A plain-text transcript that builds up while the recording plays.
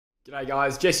G'day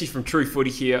guys, Jesse from True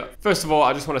Footy here. First of all,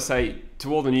 I just want to say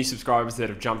to all the new subscribers that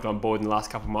have jumped on board in the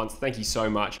last couple of months, thank you so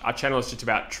much. Our channel has just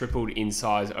about tripled in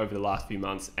size over the last few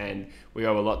months and we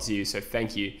owe a lot to you, so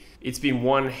thank you. It's been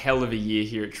one hell of a year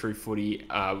here at True Footy.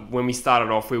 When we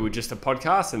started off, we were just a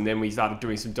podcast and then we started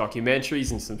doing some documentaries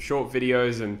and some short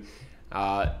videos, and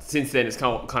since then it's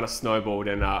kind of snowballed,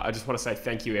 and I just want to say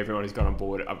thank you everyone who's got on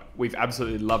board. We've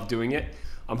absolutely loved doing it.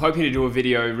 I'm hoping to do a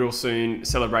video real soon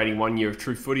celebrating 1 year of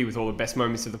True Footy with all the best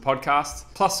moments of the podcast.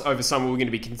 Plus, over summer, we're going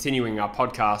to be continuing our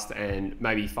podcast and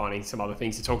maybe finding some other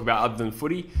things to talk about other than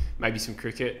footy, maybe some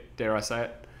cricket, dare I say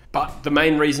it. But the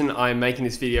main reason I'm making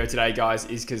this video today, guys,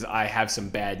 is because I have some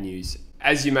bad news.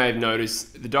 As you may have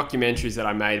noticed, the documentaries that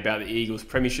I made about the Eagles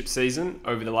premiership season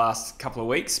over the last couple of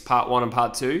weeks, part 1 and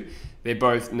part 2, they're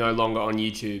both no longer on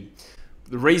YouTube.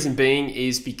 The reason being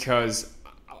is because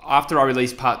after I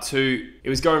released part 2, it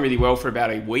was going really well for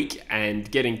about a week and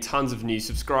getting tons of new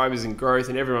subscribers and growth,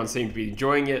 and everyone seemed to be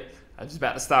enjoying it. I was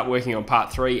about to start working on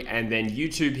part 3 and then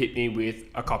YouTube hit me with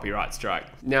a copyright strike.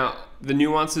 Now, the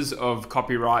nuances of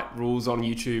copyright rules on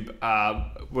YouTube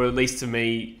were, at least to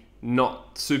me,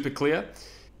 not super clear.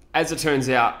 As it turns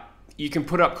out, you can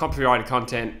put up copyrighted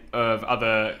content of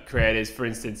other creators, for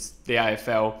instance, the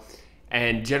AFL,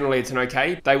 and generally it's an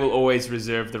okay. They will always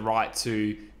reserve the right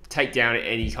to take down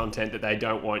any content that they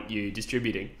don't want you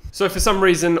distributing. So for some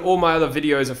reason, all my other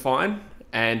videos are fine,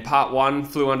 and part 1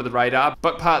 flew under the radar,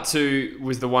 but part 2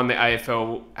 was the one that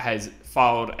AFL has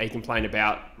filed a complaint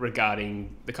about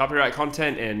regarding the copyright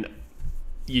content, and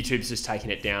YouTube's just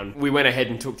taken it down. We went ahead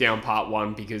and took down part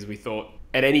 1 because we thought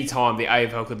at any time the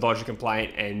AFL could lodge a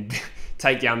complaint and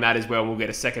take down that as well, and we'll get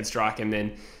a second strike, and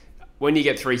then when you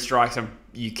get 3 strikes,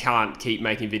 you can't keep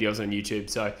making videos on YouTube.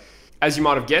 So as you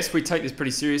might have guessed, we take this pretty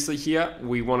seriously here.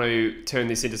 We want to turn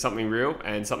this into something real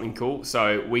and something cool,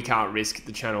 so we can't risk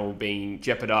the channel being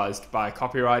jeopardized by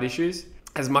copyright issues.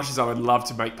 As much as I would love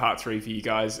to make part 3 for you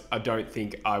guys, I don't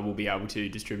think I will be able to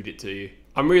distribute it to you.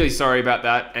 I'm really sorry about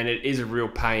that, and it is a real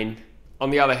pain. On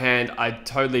the other hand, I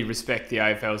totally respect the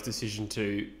AFL's decision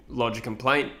to lodge a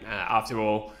complaint. After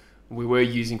all, we were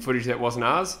using footage that wasn't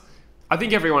ours. I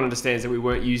think everyone understands that we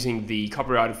weren't using the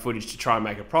copyrighted footage to try and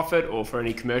make a profit or for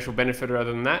any commercial benefit or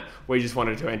other than that. We just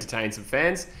wanted to entertain some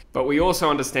fans. But we also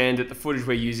understand that the footage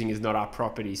we're using is not our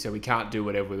property, so we can't do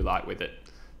whatever we like with it.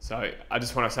 So I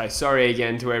just want to say sorry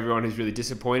again to everyone who's really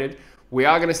disappointed. We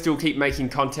are going to still keep making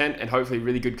content, and hopefully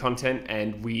really good content,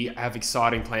 and we have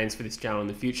exciting plans for this channel in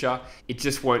the future. It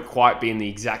just won't quite be in the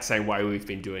exact same way we've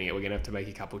been doing it. We're going to have to make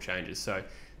a couple changes. So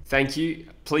thank you.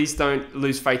 Please don't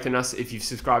lose faith in us if you've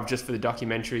subscribed just for the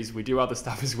documentaries. We do other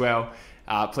stuff as well.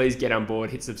 Please get on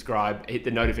board, hit subscribe, hit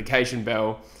the notification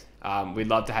bell. We'd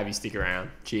love to have you stick around.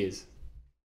 Cheers.